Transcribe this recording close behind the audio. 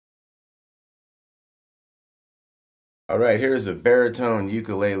Alright, here's a baritone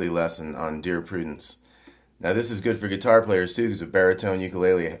ukulele lesson on Dear Prudence. Now this is good for guitar players too, because a baritone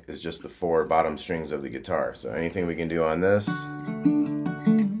ukulele is just the 4 bottom strings of the guitar. So anything we can do on this, you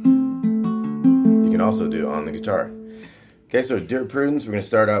can also do on the guitar. Okay, so Dear Prudence, we're going to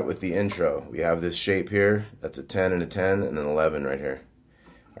start out with the intro. We have this shape here, that's a 10 and a 10 and an 11 right here.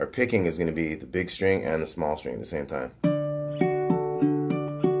 Our picking is going to be the big string and the small string at the same time.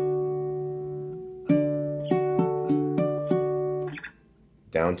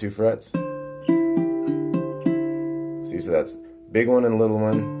 Down 2 frets. See, so that's big one and little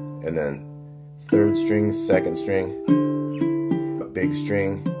one, and then 3rd string, 2nd string, a big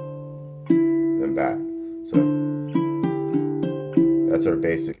string, and back. So that's our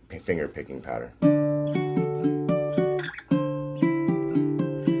basic finger picking pattern. Then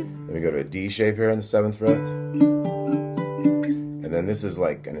we go to a D shape here on the 7th fret, and then this is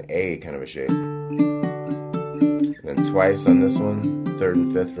like an A kind of a shape. And then twice on this one, 3rd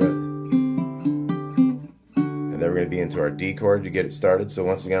and 5th fret. And then we're going to be into our D chord to get it started. So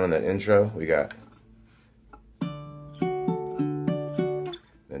once again on that intro, we got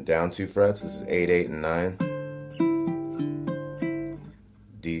then down 2 frets. This is 8, 8, and 9.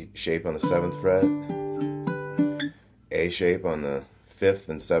 D shape on the 7th fret. A shape on the 5th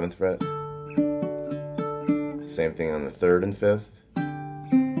and 7th fret. Same thing on the 3rd and 5th.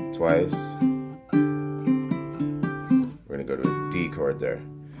 Twice. We're going to go to a D chord there.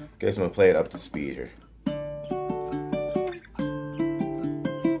 Okay, so I'm going to play it up to speed here.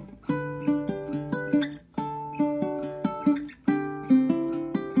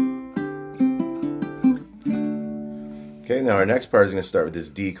 Okay, now our next part is going to start with this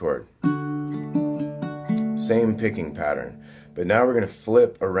D chord. Same picking pattern, but now we're going to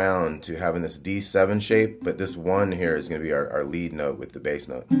flip around to having this D7 shape, but this 1 here is going to be our lead note with the bass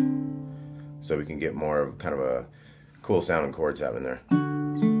note. So we can get more of kind of a cool sounding chords happening there.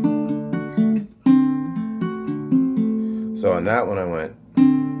 So on that one I went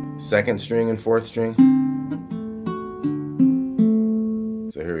 2nd string and 4th string.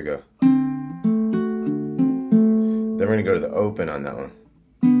 So here we go. Then we're going to go to the open on that one.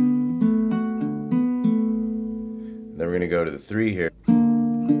 Then we're going to go to the 3 here.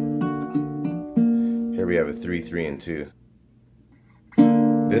 Here we have a 3, 3, and 2.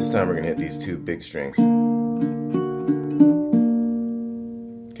 This time we're going to hit these 2 big strings.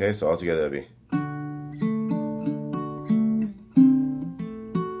 Okay, so all together that'd be.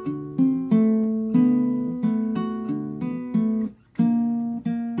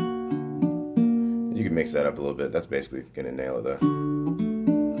 You can mix that up a little bit. That's basically going to nail it though.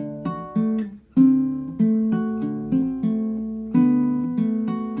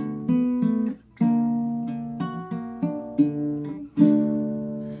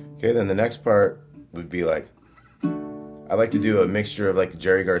 Okay, then the next part would be like, I like to do a mixture of like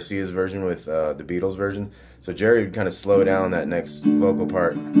Jerry Garcia's version with the Beatles version. So Jerry would kind of slow down that next vocal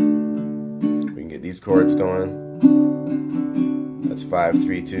part. We can get these chords going. That's 5,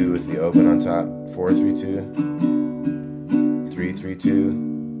 3, 2 with the open on top. 4, 3, 2. 3, 3, 2.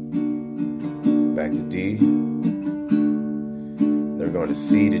 Back to D. Then we're going to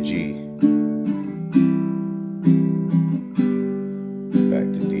C to G.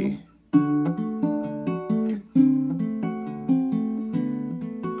 Back to D.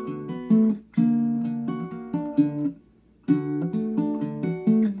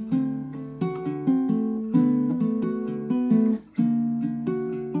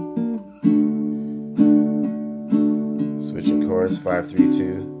 Switching chords, 5, 3,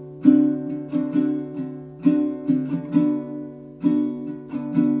 2.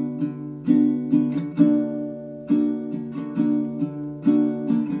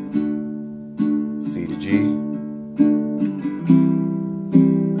 C to G.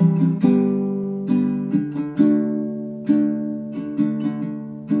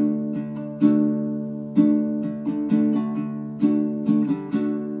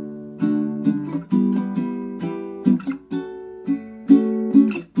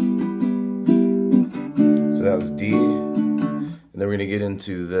 So that was D, and then we're going to get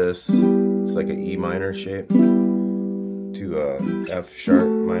into this, it's like an E minor shape, to a F sharp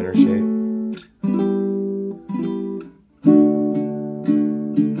minor shape.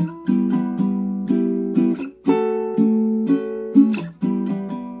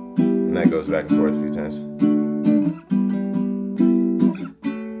 And that goes back and forth a few times.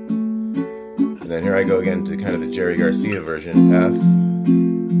 And then here I go again to kind of the Jerry Garcia version, F,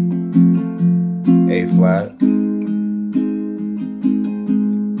 A flat,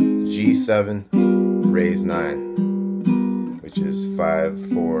 G7, raise 9, which is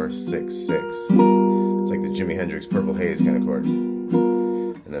 5, 4, 6, 6. It's like the Jimi Hendrix Purple Haze kind of chord.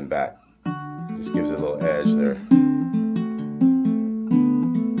 And then back. Just gives it a little edge there.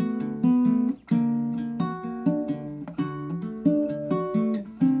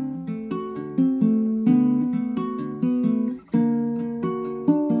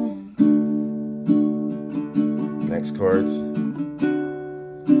 Next chords.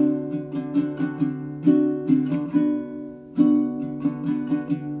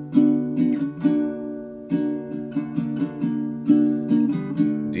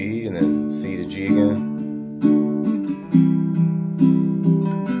 D and then C to G again.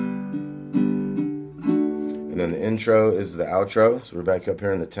 And then the intro is the outro. So we're back up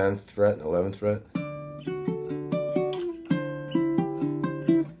here in the 10th fret and 11th fret.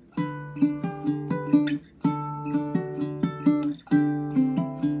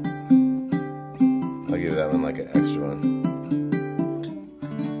 I'll give that one like an extra one.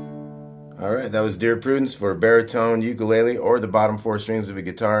 Alright, that was Dear Prudence for baritone, ukulele, or the bottom 4 strings of a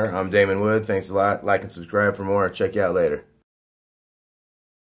guitar. I'm Damon Wood. Thanks a lot. Like and subscribe for more. Check you out later.